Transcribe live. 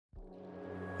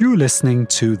You're listening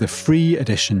to the free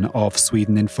edition of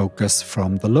Sweden in Focus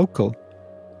from The Local.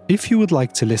 If you would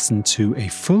like to listen to a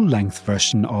full-length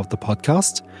version of the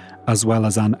podcast, as well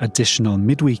as an additional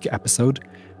midweek episode,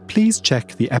 please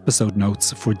check the episode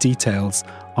notes for details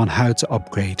on how to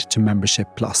upgrade to Membership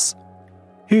Plus.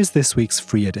 Here's this week's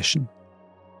free edition.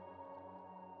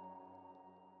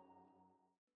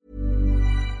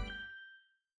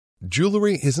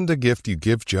 Jewelry isn't a gift you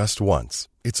give just once.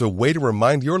 It's a way to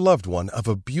remind your loved one of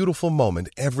a beautiful moment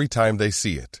every time they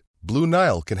see it. Blue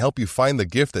Nile can help you find the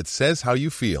gift that says how you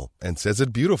feel and says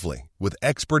it beautifully, with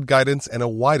expert guidance and a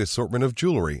wide assortment of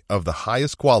jewelry of the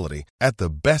highest quality at the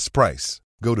best price.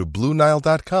 Go to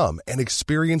BlueNile.com and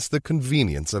experience the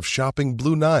convenience of shopping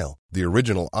Blue Nile, the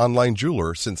original online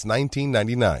jeweler since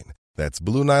 1999. That's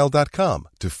BlueNile.com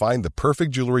to find the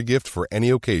perfect jewelry gift for any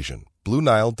occasion.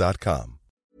 BlueNile.com.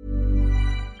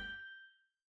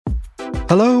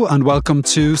 Hello and welcome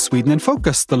to Sweden in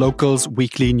Focus, the Local's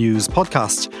weekly news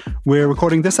podcast. We're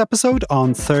recording this episode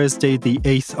on Thursday, the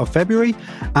 8th of February,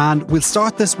 and we'll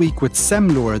start this week with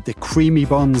Semla, the creamy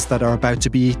buns that are about to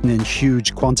be eaten in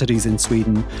huge quantities in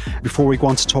Sweden. Before we go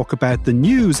on to talk about the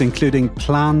news, including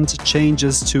planned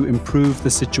changes to improve the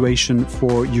situation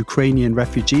for Ukrainian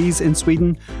refugees in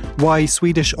Sweden, why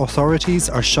Swedish authorities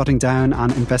are shutting down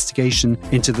an investigation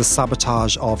into the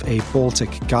sabotage of a Baltic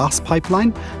gas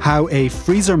pipeline, how a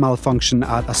freezer malfunction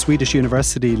at a Swedish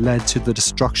university led to the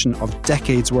destruction of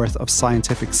decades worth of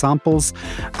scientific samples,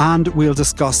 and we'll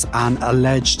discuss an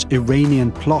alleged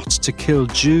Iranian plot to kill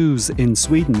Jews in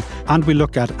Sweden, and we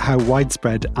look at how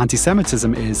widespread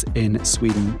anti-Semitism is in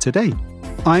Sweden today.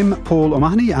 I'm Paul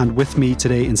O'Mahony, and with me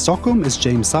today in Stockholm is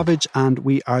James Savage, and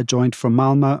we are joined from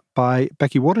Malmö by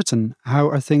Becky Waterton. How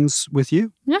are things with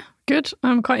you? Yeah, good.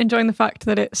 I'm quite enjoying the fact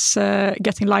that it's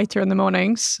getting lighter in the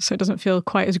mornings, so it doesn't feel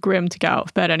quite as grim to get out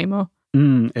of bed anymore.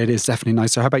 It is definitely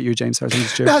nicer. How about you, James? How are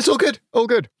things, Joe? No, it's all good. All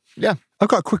good. Yeah. I've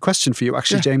got a quick question for you,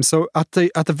 actually, Yeah. James. So at the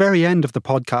very end of the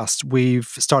podcast, we've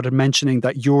started mentioning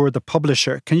that you're the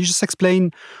publisher. Can you just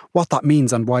explain what that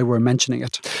means and why we're mentioning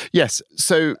it? Yes.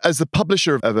 So as the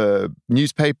publisher of a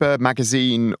newspaper,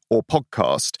 magazine, or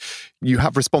podcast, you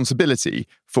have responsibility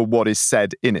for what is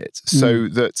said in it. So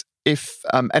that if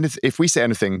we say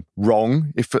anything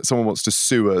wrong, if someone wants to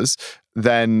sue us,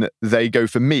 then they go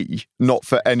for me, not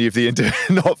for any of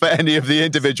the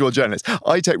individual journalists.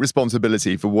 I take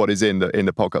responsibility for what is in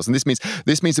the podcast, and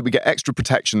this means that we get extra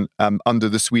protection under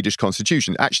the Swedish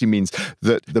constitution. It actually means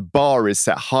that the bar is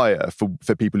set higher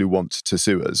for people who want to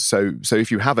sue us. So if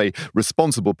you have a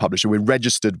responsible publisher, we're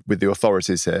registered with the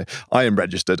authorities here. I am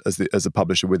registered as a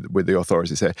publisher with the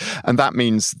authorities here, and that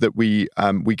means that we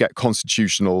get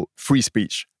constitutional free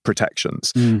speech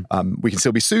protections. We can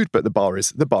still be sued, but the bar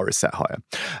is set higher.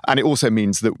 And it also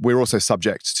means that we're also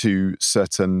subject to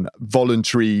certain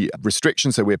voluntary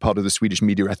restrictions. So we're part of the Swedish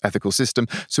media ethical system.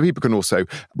 So people can also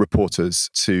report us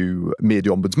to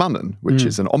Medieombudsmannen, which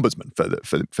is an ombudsman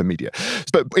for media.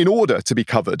 But in order to be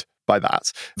covered by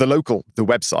that, the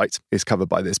website is covered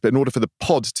by this. But in order for the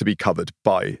pod to be covered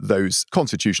by those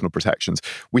constitutional protections,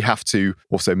 we have to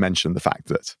also mention the fact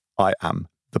that I am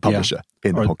the publisher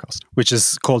in the podcast. Which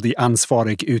is called the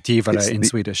ansvarig utgivare in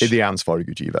Swedish. The ansvarig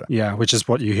utgivare. Yeah, which is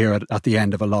what you hear at the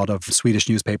end of a lot of Swedish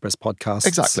newspapers' podcasts.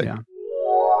 Exactly. Yeah.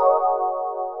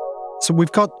 So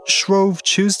we've got Shrove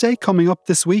Tuesday coming up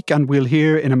this week, and we'll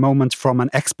hear in a moment from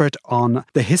an expert on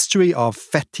the history of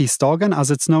fettisdagen, as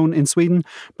it's known in Sweden.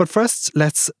 But first,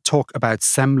 let's talk about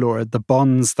semlor, the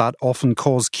buns that often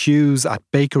cause queues at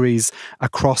bakeries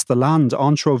across the land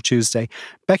on Shrove Tuesday.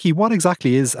 Becky, what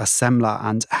exactly is a semla,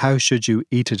 and how should you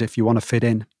eat it if you want to fit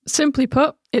in? Simply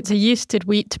put, it's a yeasted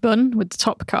wheat bun with the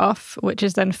top cut off, which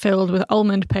is then filled with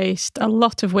almond paste, a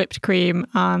lot of whipped cream,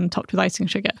 and topped with icing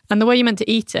sugar. And the way you're meant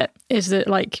to eat it is that,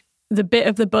 like, the bit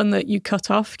of the bun that you cut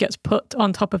off gets put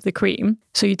on top of the cream.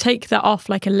 So you take that off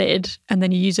like a lid, and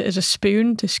then you use it as a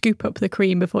spoon to scoop up the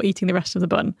cream before eating the rest of the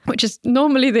bun, which is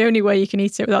normally the only way you can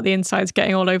eat it without the insides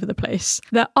getting all over the place.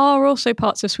 There are also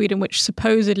parts of Sweden which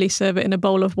supposedly serve it in a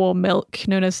bowl of warm milk,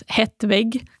 known as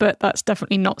hettvig, but that's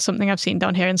definitely not something I've seen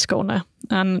down here in Skåne.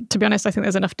 And to be honest, I think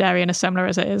there's enough dairy in a semla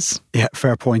as it is. Yeah,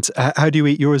 fair point. How do you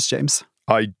eat yours, James?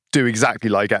 I do exactly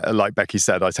like Becky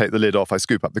said. I take the lid off, I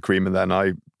scoop up the cream, and then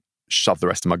I shove the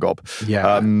rest of my gob.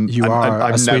 Yeah, you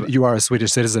are a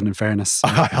Swedish citizen, in fairness.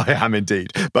 I am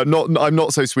indeed, but I'm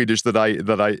not so Swedish that I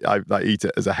eat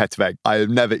it as a hettveg. I have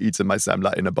never eaten my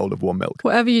semla in a bowl of warm milk.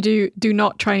 Whatever you do, do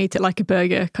not try and eat it like a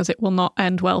burger, because it will not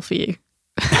end well for you.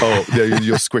 Oh,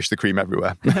 you'll squish the cream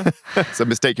everywhere. It's a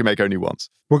mistake you make only once.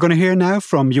 We're going to hear now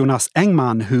from Jonas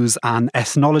Engman, who's an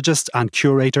ethnologist and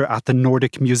curator at the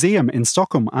Nordic Museum in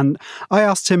Stockholm. And I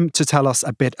asked him to tell us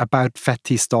a bit about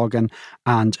Fettisdagen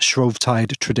and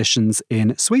Shrovetide traditions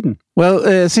in Sweden.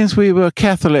 Well, since we were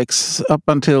Catholics up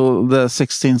until the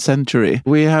 16th century,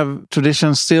 we have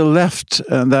traditions still left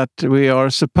that we are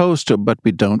supposed to, but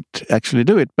we don't actually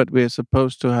do it. But we're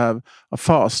supposed to have a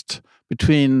fast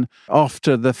between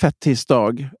after the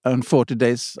Fettisdag and 40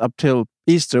 days up till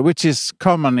Easter, which is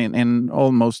common in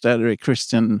almost every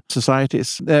Christian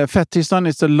societies. The Fettisdagen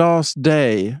is the last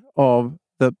day of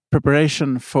the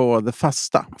preparation for the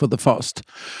fasta, for the fast.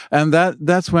 And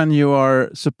that's when you are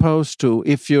supposed to,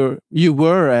 if you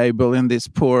were able in this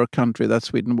poor country that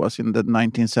Sweden was in the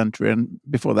 19th century and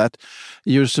before that,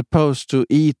 you're supposed to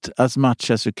eat as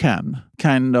much as you can.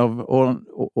 Kind of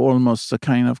almost a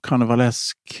kind of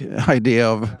carnivalesque idea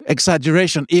of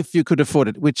exaggeration, if you could afford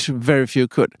it, which very few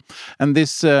could. And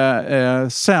this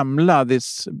Semla,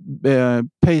 this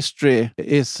pastry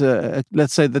is,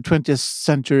 let's say, the 20th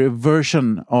century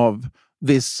version of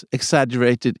this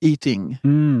exaggerated eating.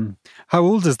 How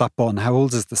old is that bun? How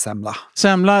old is the semla?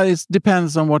 Semla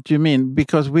depends on what you mean,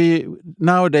 because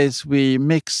nowadays we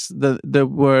mix the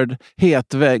word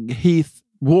hetvägg, heath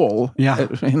wall,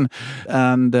 and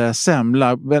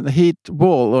semla. But heat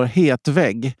wall or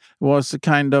hetvägg was a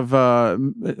kind of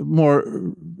more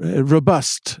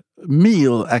robust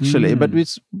meal, actually, but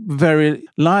it's very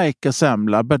like a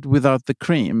semla, but without the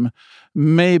cream,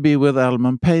 maybe with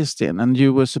almond paste in, and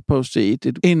you were supposed to eat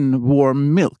it in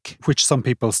warm milk, which some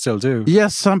people still do.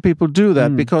 Yes, some people do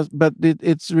that but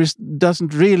it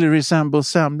doesn't really resemble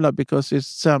semla, because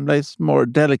semla is more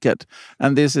delicate,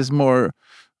 and this is more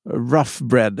rough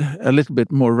bread, a little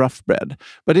bit more rough bread.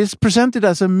 But it's presented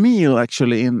as a meal,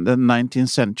 actually, in the 19th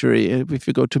century. If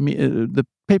you go to the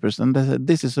papers, and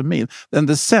this is a meal. Then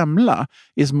the semla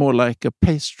is more like a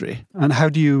pastry. And how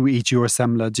do you eat your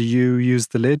semla? Do you use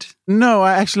the lid? No,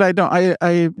 I don't.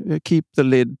 I keep the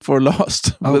lid for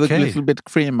last with a little bit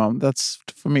cream on. That's,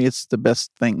 for me, it's the best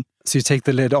thing. So you take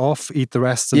the lid off, eat the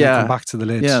rest, and then come back to the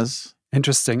lid. Yes.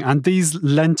 Interesting. And these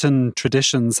Lenten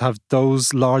traditions, have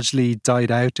those largely died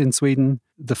out in Sweden?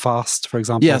 The fast, for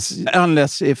example? Yes,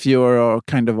 unless if you're a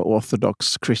kind of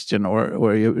Orthodox Christian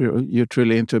or you're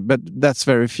truly into it, but that's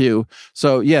very few.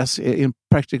 So yes,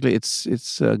 practically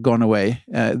it's gone away.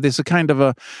 There's a kind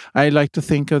of I like to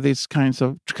think of these kinds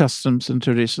of customs and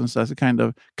traditions as a kind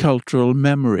of cultural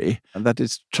memory that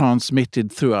is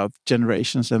transmitted throughout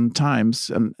generations and times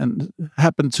and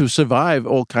happen to survive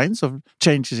all kinds of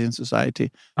changes in society.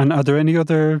 And are there any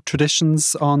other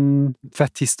traditions on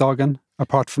Fettisdagen?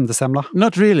 Apart from the semla?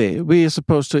 Not really. We are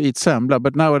supposed to eat semla,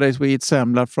 but nowadays we eat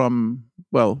semla from,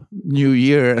 New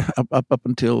Year up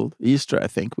until Easter, I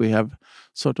think. We have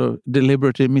sort of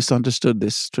deliberately misunderstood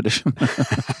this tradition.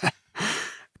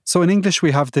 So in English,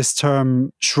 we have this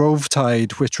term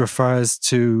Shrovetide, which refers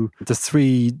to the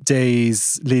 3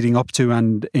 days leading up to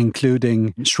and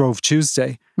including Shrove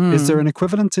Tuesday. Is there an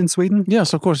equivalent in Sweden?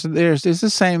 Yes, of course. It's the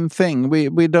same thing.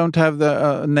 We don't have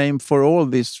the name for all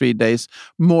these 3 days,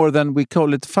 more than we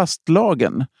call it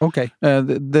fastlagen. Okay.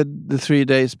 The 3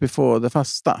 days before the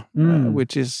fasta,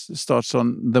 which starts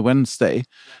on the Wednesday,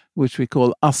 which we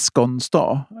call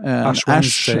Askonsdag. Ash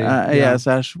Wednesday. Yes,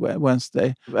 Ash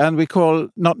Wednesday. And we call,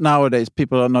 not nowadays,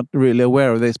 people are not really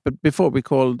aware of this, but before we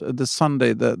called the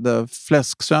Sunday the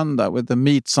frisked with the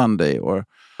meat Sunday, or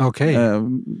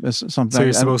something. So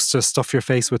you're supposed to stuff your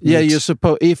face with meat? Yeah, you're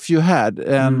supposed, if you had,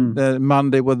 and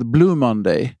Monday was the Blue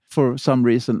Monday for some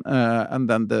reason, and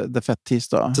then the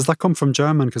Fettisdag. Does that come from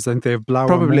German? Because I think they have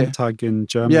Blauer Montag in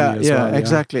Germany as well. Yeah,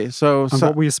 exactly. So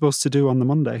what were you supposed to do on the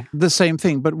Monday? The same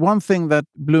thing, but one thing that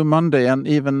Blue Monday and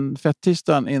even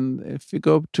Fettisdag, if you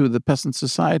go to the peasant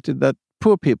society, that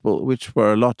poor people, which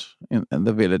were a lot in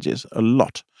the villages,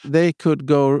 they could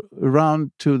go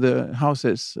around to the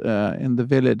houses in the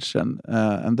village and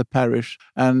the parish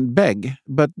and beg,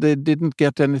 but they didn't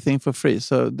get anything for free,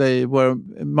 so they were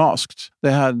masked.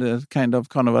 They had kind of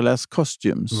carnivalesque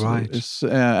costumes, right?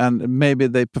 And maybe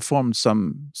they performed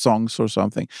some songs or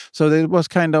something. So it was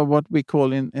kind of what we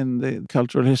call in the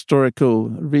cultural historical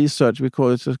research, we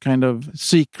call it a kind of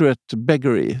secret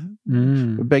beggary.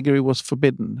 Beggary was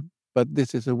forbidden. But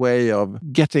this is a way of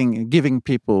giving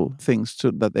people things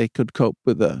that they could cope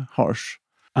with the harsh.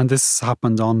 And this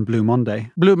happened on Blue Monday?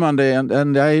 Blue Monday,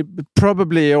 and I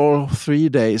probably all 3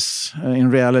 days in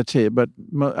reality, but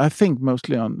I think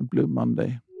mostly on Blue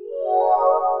Monday.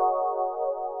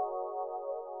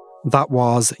 That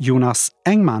was Jonas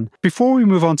Engman. Before we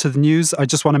move on to the news, I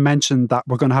just want to mention that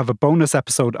we're going to have a bonus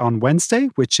episode on Wednesday,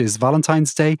 which is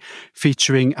Valentine's Day,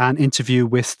 featuring an interview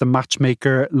with the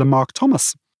matchmaker Lamarck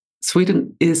Thomas.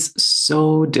 Sweden is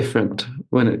so different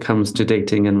when it comes to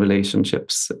dating and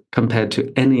relationships compared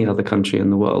to any other country in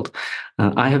the world.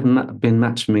 I have been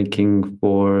matchmaking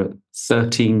for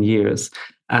 13 years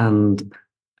and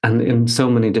in so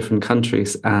many different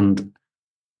countries, and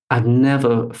I've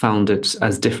never found it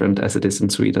as different as it is in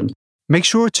Sweden. Make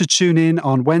sure to tune in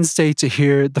on Wednesday to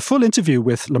hear the full interview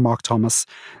with Lamarck Thomas.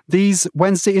 These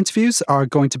Wednesday interviews are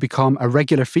going to become a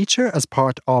regular feature as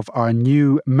part of our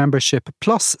new Membership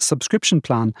Plus subscription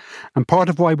plan. And part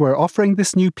of why we're offering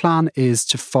this new plan is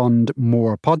to fund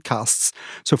more podcasts.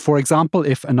 So, for example,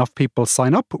 if enough people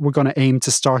sign up, we're going to aim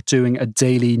to start doing a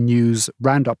daily news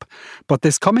roundup. But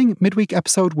this coming midweek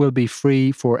episode will be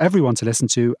free for everyone to listen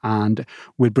to, and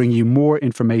we'll bring you more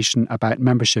information about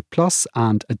Membership Plus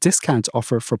and a discount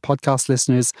offer for podcast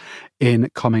listeners in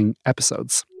coming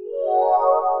episodes.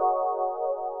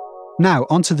 Now,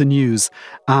 onto the news,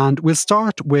 and we'll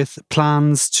start with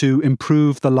plans to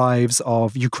improve the lives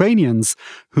of Ukrainians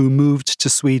who moved to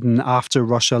Sweden after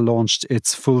Russia launched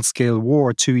its full-scale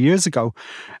war 2 years ago.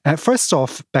 First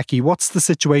off, Becky, what's the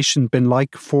situation been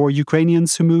like for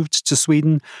Ukrainians who moved to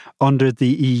Sweden under the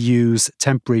EU's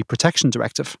Temporary Protection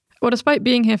Directive? Well, despite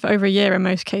being here for over a year in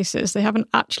most cases, they haven't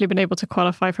actually been able to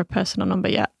qualify for a personal number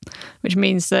yet, which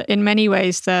means that in many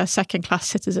ways they're second-class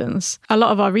citizens. A lot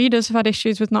of our readers have had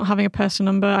issues with not having a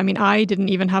personal number. I mean, I didn't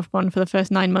even have one for the first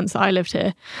 9 months that I lived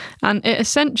here. And it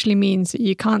essentially means that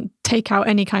you can't take out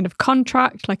any kind of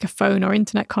contract, like a phone or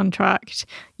internet contract,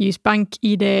 use bank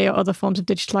ID or other forms of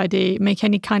digital ID, make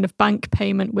any kind of bank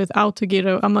payment with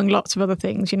autogiro, among lots of other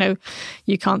things. You know,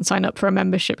 you can't sign up for a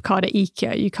membership card at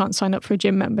IKEA, you can't sign up for a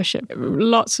gym membership.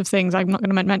 Lots of things. I'm not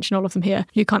going to mention all of them here.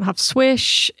 You can't have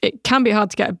Swish. It can be hard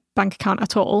to get a bank account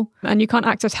at all. And you can't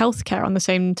access healthcare on the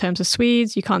same terms as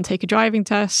Swedes. You can't take a driving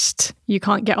test. You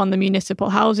can't get on the municipal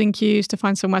housing queues to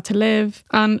find somewhere to live.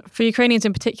 And for Ukrainians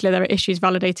in particular, there are issues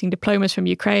validating diplomas from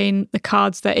Ukraine. The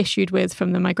cards they're issued with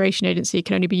from the migration agency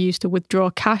can only be used to withdraw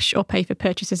cash or pay for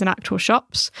purchases in actual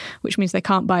shops, which means they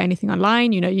can't buy anything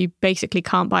online. You know, you basically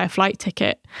can't buy a flight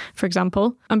ticket, for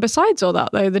example. And besides all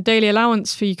that, though, the daily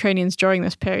allowance for Ukrainians during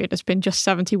this period has been just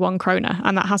 71 krona,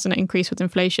 and that hasn't increased with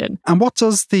inflation. And what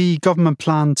does the government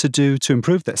plan to do to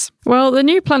improve this? Well, the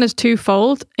new plan is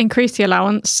twofold: increase the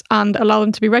allowance and allow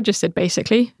them to be registered,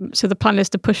 basically. So the plan is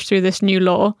to push through this new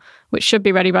law, which should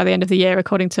be ready by the end of the year,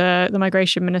 according to the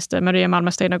Migration Minister, Maria Malmö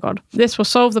Stenergard. This will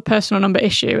solve the personal number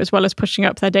issue, as well as pushing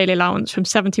up their daily allowance from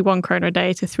 71 krona a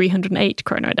day to 308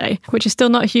 krona a day, which is still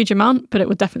not a huge amount, but it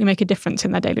would definitely make a difference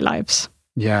in their daily lives.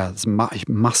 Yeah, there's a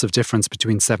massive difference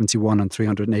between 71 and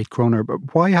 308 kroner.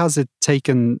 But why has it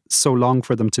taken so long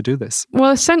for them to do this?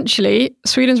 Well, essentially,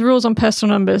 Sweden's rules on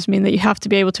personal numbers mean that you have to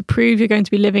be able to prove you're going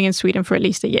to be living in Sweden for at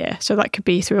least a year. So that could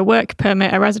be through a work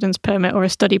permit, a residence permit, or a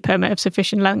study permit of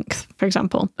sufficient length, for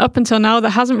example. Up until now,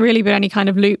 there hasn't really been any kind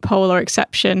of loophole or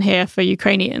exception here for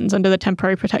Ukrainians under the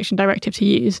Temporary Protection Directive to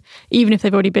use, even if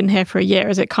they've already been here for a year,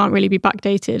 as it can't really be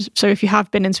backdated. So if you have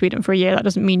been in Sweden for a year, that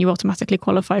doesn't mean you automatically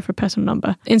qualify for a personal number.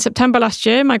 In September last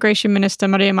year, Migration Minister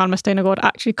Maria Malmö Stenergard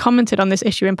actually commented on this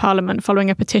issue in Parliament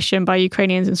following a petition by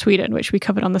Ukrainians in Sweden, which we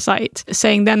covered on the site,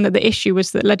 saying then that the issue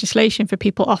was that legislation for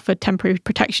people offered temporary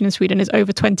protection in Sweden is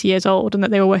over 20 years old and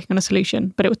that they were working on a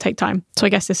solution, but it would take time. So I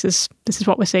guess this is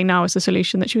what we're seeing now as the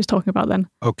solution that she was talking about then.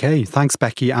 Okay, thanks,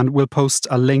 Becky. And we'll post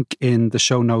a link in the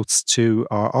show notes to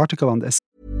our article on this.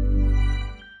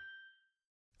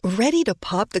 Ready to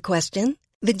pop the question?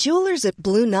 The jewelers at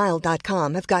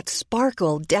BlueNile.com have got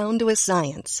sparkle down to a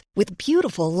science with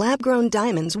beautiful lab-grown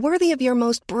diamonds worthy of your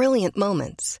most brilliant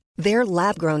moments. Their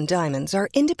lab-grown diamonds are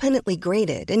independently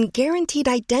graded and guaranteed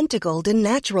identical to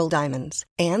natural diamonds,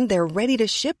 and they're ready to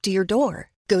ship to your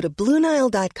door. Go to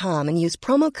BlueNile.com and use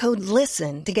promo code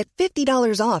LISTEN to get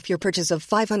 $50 off your purchase of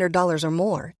 $500 or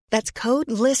more. That's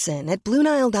code LISTEN at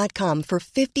BlueNile.com for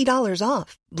 $50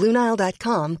 off.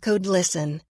 BlueNile.com, code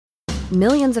LISTEN.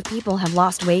 Millions of people have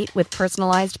lost weight with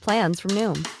personalized plans from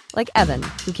Noom. Like Evan,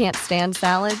 who can't stand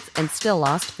salads and still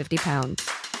lost 50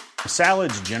 pounds.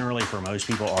 Salads generally for most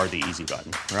people are the easy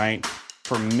button, right?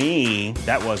 For me,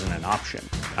 that wasn't an option.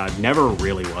 I never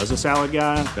really was a salad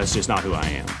guy. That's just not who I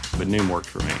am. But Noom worked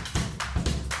for me.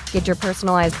 Get your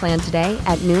personalized plan today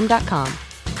at Noom.com.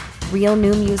 Real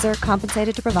Noom user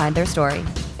compensated to provide their story.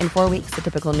 In 4 weeks, the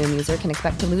typical Noom user can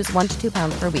expect to lose 1 to 2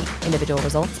 pounds per week. Individual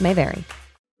results may vary.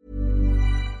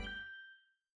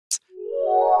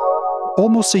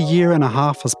 Almost a year and a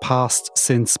half has passed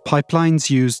since pipelines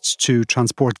used to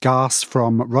transport gas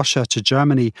from Russia to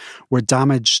Germany were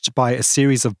damaged by a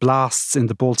series of blasts in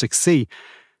the Baltic Sea.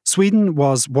 Sweden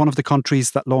was one of the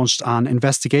countries that launched an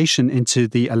investigation into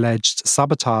the alleged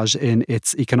sabotage in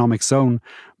its economic zone.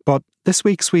 But this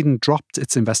week, Sweden dropped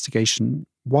its investigation.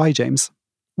 Why, James?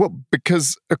 Well,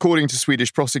 because according to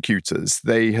Swedish prosecutors,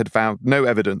 they had found no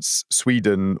evidence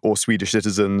Sweden or Swedish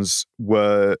citizens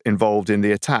were involved in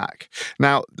the attack.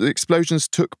 Now, the explosions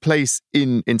took place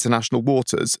in international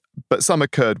waters, but some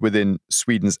occurred within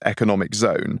Sweden's economic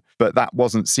zone. But that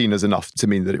wasn't seen as enough to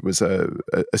mean that it was a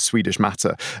Swedish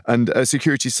matter. And a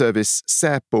security service,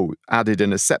 Säpo, added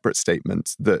in a separate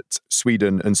statement that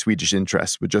Sweden and Swedish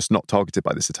interests were just not targeted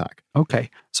by this attack.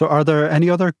 Okay. So are there any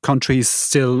other countries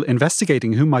still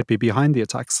investigating who might be behind the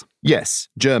attacks? Yes,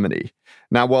 Germany.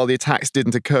 Now, while the attacks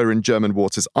didn't occur in German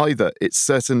waters either, it's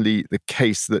certainly the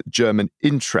case that German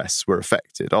interests were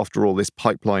affected. After all, this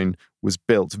pipeline was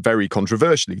built very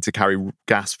controversially to carry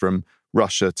gas from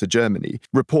Russia to Germany.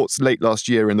 Reports late last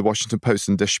year in the Washington Post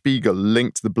and Der Spiegel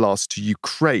linked the blast to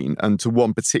Ukraine and to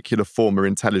one particular former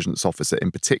intelligence officer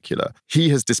in particular. He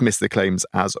has dismissed the claims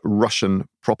as Russian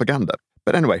propaganda.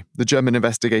 But anyway, the German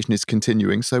investigation is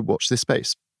continuing, so watch this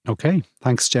space. Okay,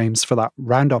 thanks, James, for that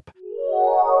roundup.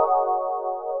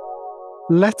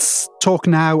 Let's talk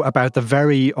now about the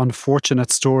very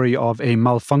unfortunate story of a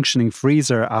malfunctioning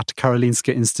freezer at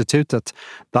Karolinska Institutet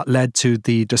that led to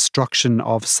the destruction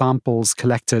of samples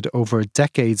collected over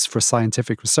decades for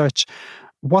scientific research.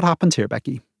 What happened here,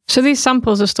 Becky? So these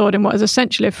samples are stored in what is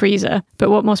essentially a freezer, but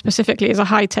what more specifically is a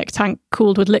high-tech tank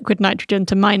cooled with liquid nitrogen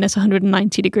to minus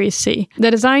 190 degrees C.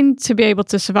 They're designed to be able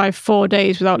to survive 4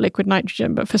 days without liquid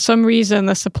nitrogen, but for some reason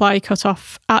the supply cut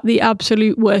off at the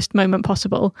absolute worst moment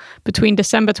possible between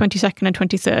December 22nd and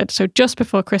 23rd, so just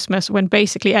before Christmas, when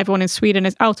basically everyone in Sweden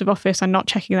is out of office and not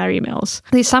checking their emails.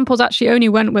 These samples actually only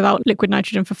went without liquid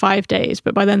nitrogen for 5 days,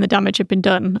 but by then the damage had been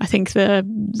done. I think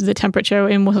the temperature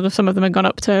in some of them had gone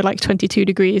up to like 22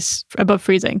 degrees above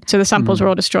freezing. So the samples were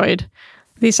all destroyed.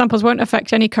 These samples won't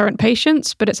affect any current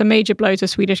patients, but it's a major blow to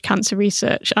Swedish cancer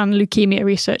research and leukemia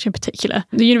research in particular.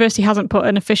 The university hasn't put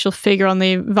an official figure on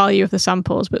the value of the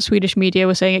samples, but Swedish media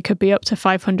were saying it could be up to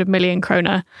 500 million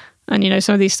krona. And,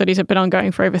 some of these studies have been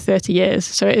ongoing for over 30 years.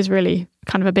 So it is really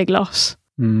kind of a big loss.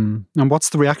 And what's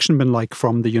the reaction been like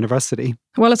from the university?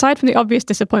 Well, aside from the obvious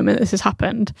disappointment that this has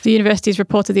happened, the university's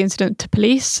reported the incident to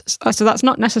police. So that's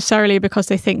not necessarily because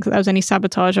they think that there was any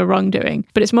sabotage or wrongdoing,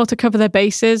 but it's more to cover their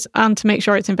bases and to make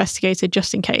sure it's investigated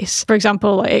just in case. For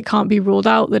example, it can't be ruled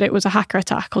out that it was a hacker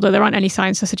attack, although there aren't any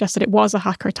signs to suggest that it was a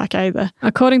hacker attack either.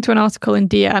 According to an article in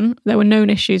DN, there were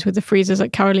known issues with the freezers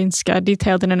at Karolinska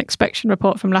detailed in an inspection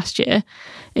report from last year,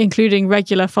 including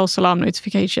regular false alarm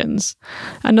notifications.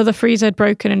 Another freezer had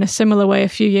broken in a similar way a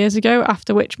few years ago,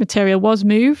 after which material was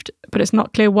moved, but it's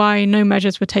not clear why no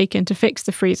measures were taken to fix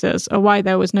the freezers or why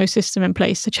there was no system in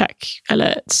place to check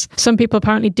alerts. Some people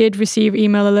apparently did receive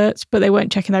email alerts, but they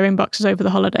weren't checking their inboxes over the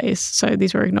holidays, so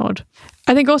these were ignored.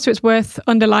 I think also it's worth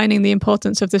underlining the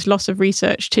importance of this loss of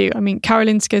research too. I mean,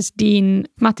 Karolinska's dean,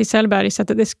 Matti Selberg, said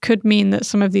that this could mean that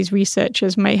some of these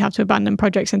researchers may have to abandon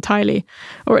projects entirely,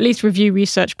 or at least review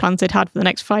research plans they'd had for the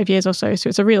next 5 years or so. So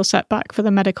it's a real setback for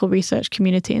the medical research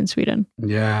community in Sweden.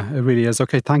 Yeah, it really is.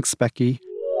 Okay, thanks, Becky.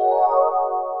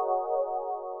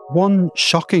 One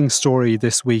shocking story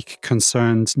this week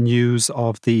concerned news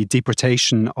of the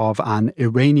deportation of an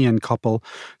Iranian couple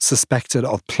suspected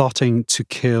of plotting to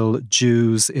kill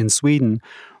Jews in Sweden.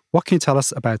 What can you tell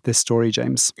us about this story,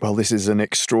 James? Well, this is an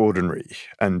extraordinary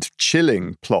and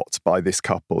chilling plot by this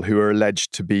couple who are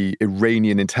alleged to be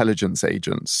Iranian intelligence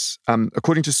agents.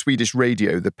 According to Swedish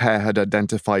radio, the pair had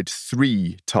identified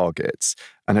 3 targets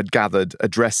and had gathered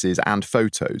addresses and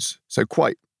photos. So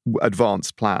quite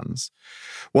advanced plans.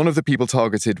 One of the people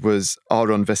targeted was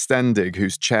Aron Vestendig,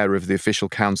 who's chair of the official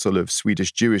council of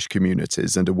Swedish Jewish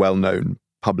communities and a well-known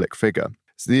public figure.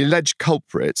 So the alleged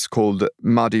culprits, called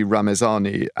Mahdi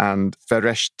Ramezani and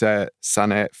Fereshte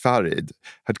Saneh Farid,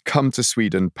 had come to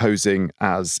Sweden posing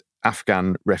as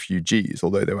Afghan refugees,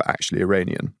 although they were actually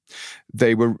Iranian.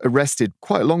 They were arrested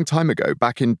quite a long time ago,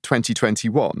 back in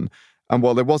 2021, and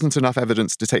while there wasn't enough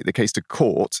evidence to take the case to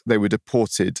court, they were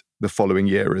deported the following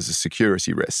year as a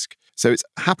security risk. So it's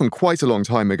happened quite a long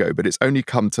time ago, but it's only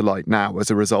come to light now as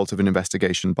a result of an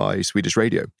investigation by Swedish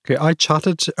radio. Okay, I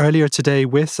chatted earlier today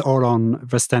with Aron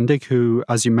Vestendig, who,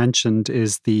 as you mentioned,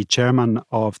 is the chairman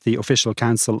of the official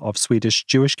council of Swedish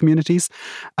Jewish communities.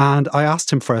 And I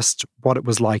asked him first what it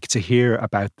was like to hear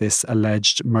about this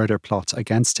alleged murder plot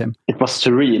against him. It was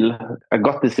surreal. I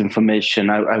got this information.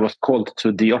 I was called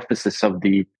to the offices of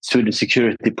the Swedish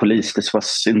security police. This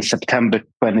was in September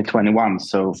 2021,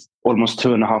 so almost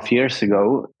 2.5 years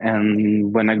ago.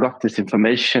 And when I got this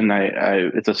information,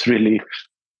 it was really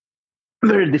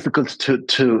very difficult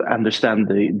to understand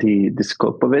the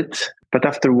scope of it. But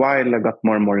after a while, I got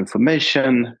more and more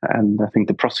information, and I think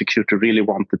the prosecutor really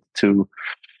wanted to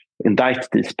indict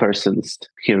these persons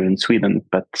here in Sweden,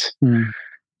 but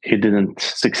he didn't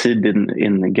succeed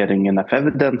in getting enough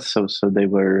evidence, so they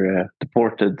were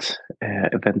deported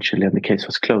eventually, and the case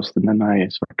was closed. And then I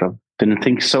sort of didn't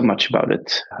think so much about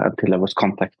it until I was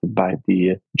contacted by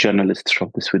the journalists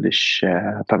from the Swedish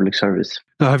public service.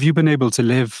 So have you been able to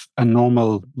live a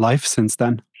normal life since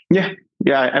then?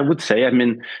 Yeah, I would say. I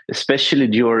mean, especially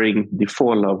during the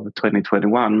fall of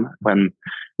 2021, when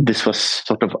this was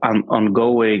sort of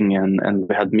ongoing, and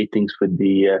we had meetings with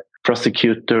the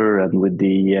prosecutor and with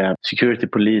the security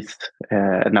police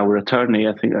and our attorney.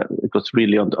 I think it was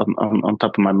really on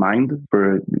top of my mind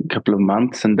for a couple of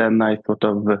months, and then I thought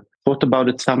about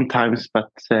it sometimes,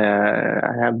 but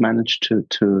I have managed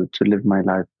to live my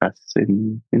life as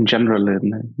in general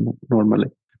and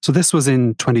normally. So this was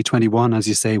in 2021, as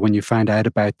you say, when you found out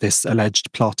about this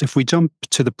alleged plot. If we jump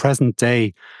to the present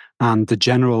day and the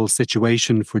general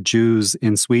situation for Jews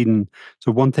in Sweden,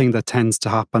 so one thing that tends to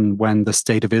happen when the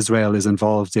state of Israel is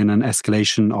involved in an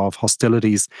escalation of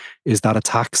hostilities is that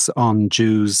attacks on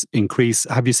Jews increase.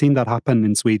 Have you seen that happen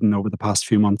in Sweden over the past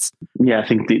few months? Yeah, I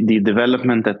think the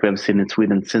development that we have seen in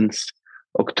Sweden since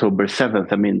October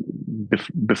 7th, I mean,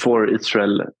 before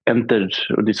Israel entered,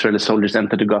 or the Israeli soldiers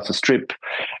entered the Gaza Strip,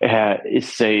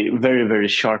 is a very, very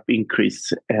sharp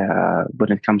increase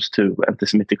when it comes to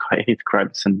anti-Semitic hate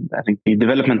crimes. And I think the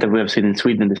development that we have seen in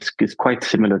Sweden is quite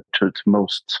similar to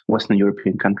most Western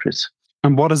European countries.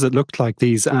 And what does it look like,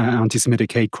 these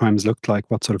anti-Semitic hate crimes look like?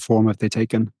 What sort of form have they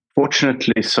taken?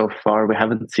 Fortunately, so far, we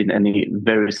haven't seen any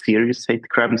very serious hate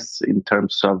crimes in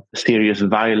terms of serious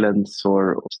violence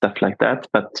or stuff like that.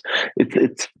 But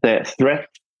it's the threat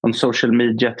on social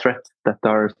media, threats that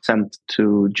are sent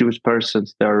to Jewish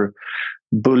persons. There are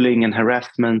bullying and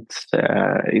harassment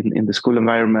in the school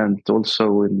environment,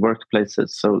 also in workplaces.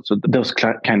 So those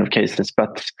kind of cases.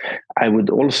 But I would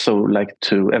also like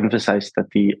to emphasize that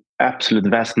the absolute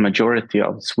vast majority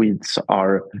of Swedes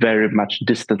are very much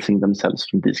distancing themselves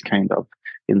from these kind of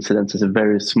incidents. It's a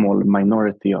very small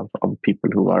minority of people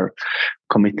who are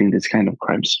committing these kind of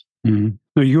crimes. Mm.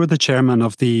 Now, you're the chairman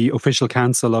of the Official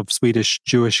Council of Swedish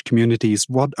Jewish Communities.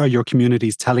 What are your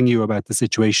communities telling you about the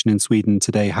situation in Sweden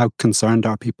today? How concerned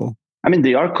are people? I mean,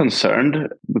 they are concerned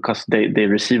because they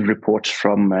receive reports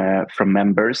from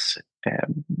members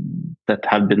that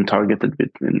have been targeted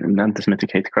in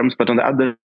anti-Semitic hate crimes. But on the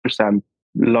other hand,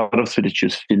 a lot of Swedish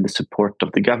Jews feel the support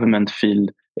of the government, feel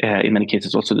in many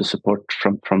cases also the support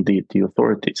from the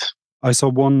authorities. I saw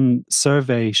one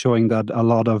survey showing that a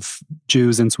lot of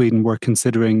Jews in Sweden were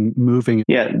considering moving.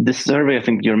 Yeah, this survey I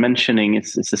think you're mentioning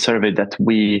is a survey that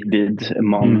we did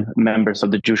among members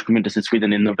of the Jewish communities in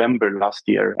Sweden in November last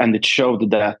year. And it showed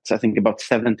that I think about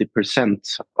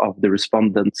 70% of the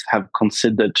respondents have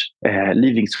considered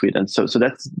leaving Sweden. So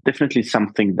that's definitely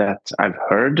something that I've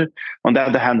heard. On the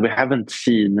other hand, we haven't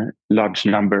seen a large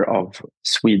number of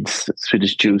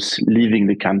Swedish Jews leaving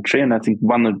the country. And I think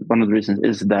one of the reasons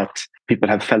is that people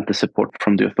have felt the support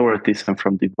from the authorities and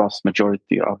from the vast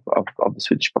majority of the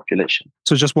Swedish population.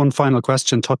 So just one final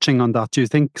question touching on that. Do you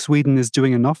think Sweden is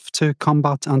doing enough to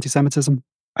combat anti-Semitism?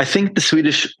 I think the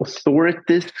Swedish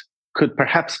authorities could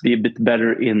perhaps be a bit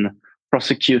better in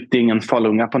prosecuting and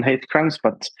following up on hate crimes,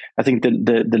 but I think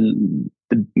the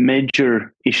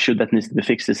major issue that needs to be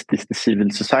fixed is the civil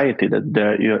society.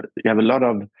 That you have a lot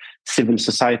of civil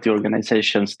society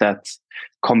organizations that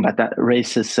combat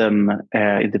racism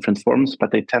in different forms,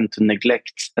 but they tend to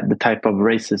neglect the type of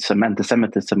racism,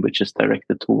 anti-Semitism, which is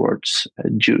directed towards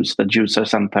Jews. That Jews are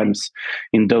sometimes,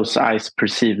 in those eyes,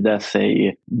 perceived as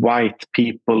a white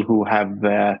people who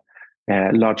have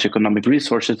large economic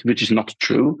resources, which is not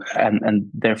true, and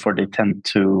therefore they tend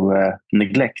to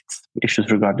neglect issues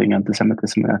regarding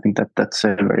anti-Semitism. And I think that's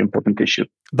a very important issue.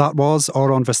 That was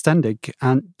Aron Verständig.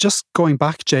 And just going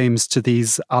back, James, to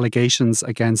these allegations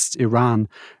against Iran,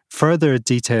 further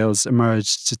details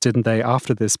emerged, didn't they,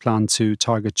 after this plan to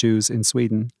target Jews in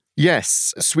Sweden?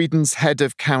 Yes, Sweden's head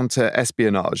of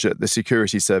counter-espionage at the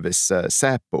security service,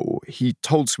 Säpo, he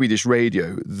told Swedish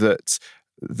radio that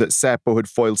Säpo had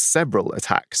foiled several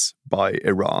attacks by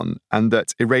Iran and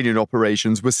that Iranian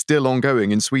operations were still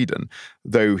ongoing in Sweden,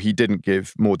 though he didn't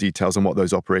give more details on what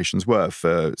those operations were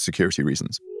for security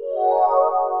reasons.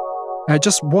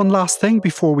 Just one last thing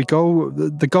before we go.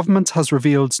 The government has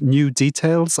revealed new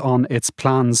details on its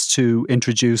plans to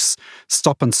introduce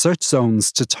stop and search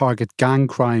zones to target gang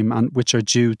crime, and which are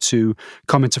due to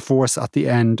come into force at the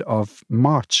end of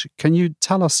March. Can you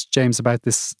tell us, James, about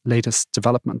this latest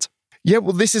development? Yeah,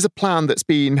 well, this is a plan that's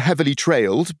been heavily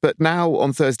trailed, but now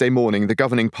on Thursday morning, the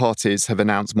governing parties have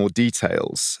announced more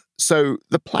details. So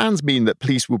the plans mean that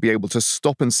police will be able to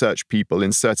stop and search people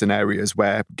in certain areas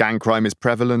where gang crime is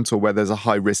prevalent or where there's a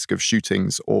high risk of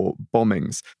shootings or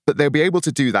bombings. But they'll be able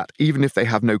to do that even if they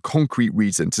have no concrete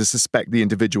reason to suspect the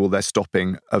individual they're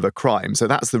stopping of a crime. So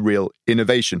that's the real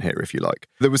innovation here, if you like.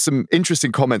 There was some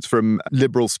interesting comments from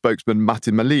Liberal spokesman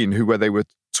Martin Melin, where they were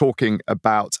talking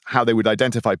about how they would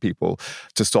identify people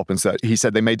to stop and search. He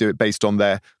said they may do it based on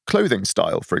their clothing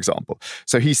style, for example.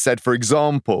 So he said, for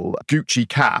example, Gucci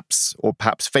caps, or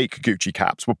perhaps fake Gucci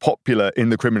caps, were popular in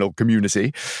the criminal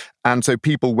community. And so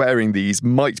people wearing these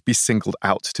might be singled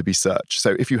out to be searched.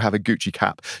 So if you have a Gucci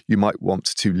cap, you might want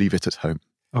to leave it at home.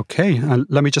 Okay,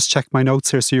 let me just check my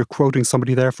notes here. So you're quoting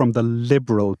somebody there from the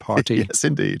Liberal Party. Yes,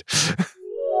 indeed.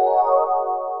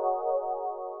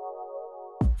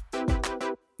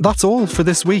 That's all for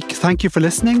this week. Thank you for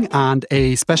listening, and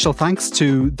a special thanks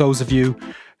to those of you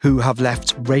who have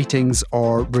left ratings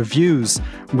or reviews.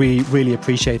 We really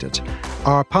appreciate it.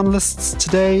 Our panellists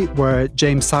today were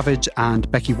James Savage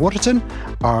and Becky Waterton.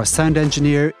 Our sound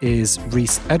engineer is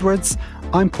Rhys Edwards.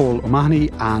 I'm Paul O'Mahony,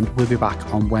 and we'll be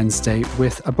back on Wednesday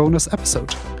with a bonus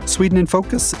episode. Sweden in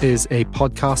Focus is a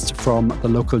podcast from The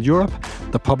Local Europe.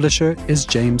 The publisher is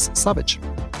James Savage.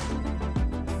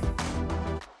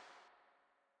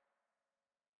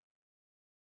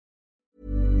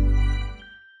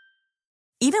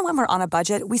 Even when we're on a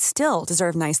budget, we still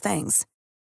deserve nice things.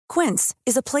 Quince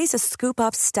is a place to scoop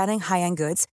up stunning high-end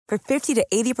goods for 50 to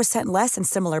 80% less than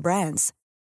similar brands.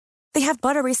 They have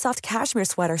buttery soft cashmere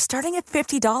sweaters starting at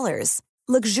 $50,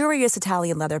 luxurious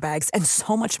Italian leather bags, and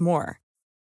so much more.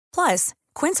 Plus,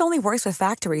 Quince only works with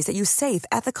factories that use safe,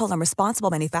 ethical, and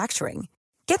responsible manufacturing.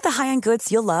 Get the high-end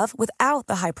goods you'll love without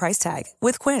the high price tag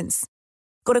with Quince.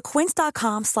 Go to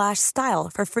quince.com/style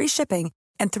for free shipping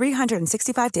and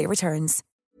 365-day returns.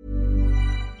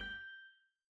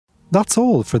 That's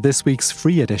all for this week's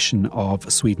free edition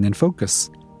of Sweden in Focus.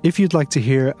 If you'd like to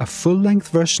hear a full-length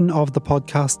version of the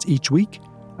podcast each week,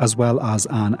 as well as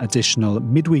an additional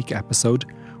midweek episode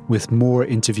with more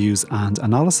interviews and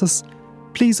analysis,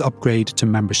 please upgrade to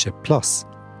Membership Plus.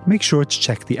 Make sure to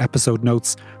check the episode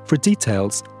notes for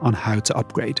details on how to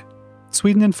upgrade.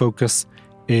 Sweden in Focus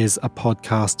is a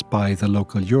podcast by The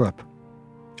Local Europe.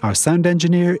 Our sound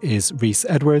engineer is Rhys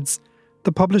Edwards.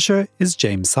 The publisher is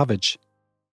James Savage.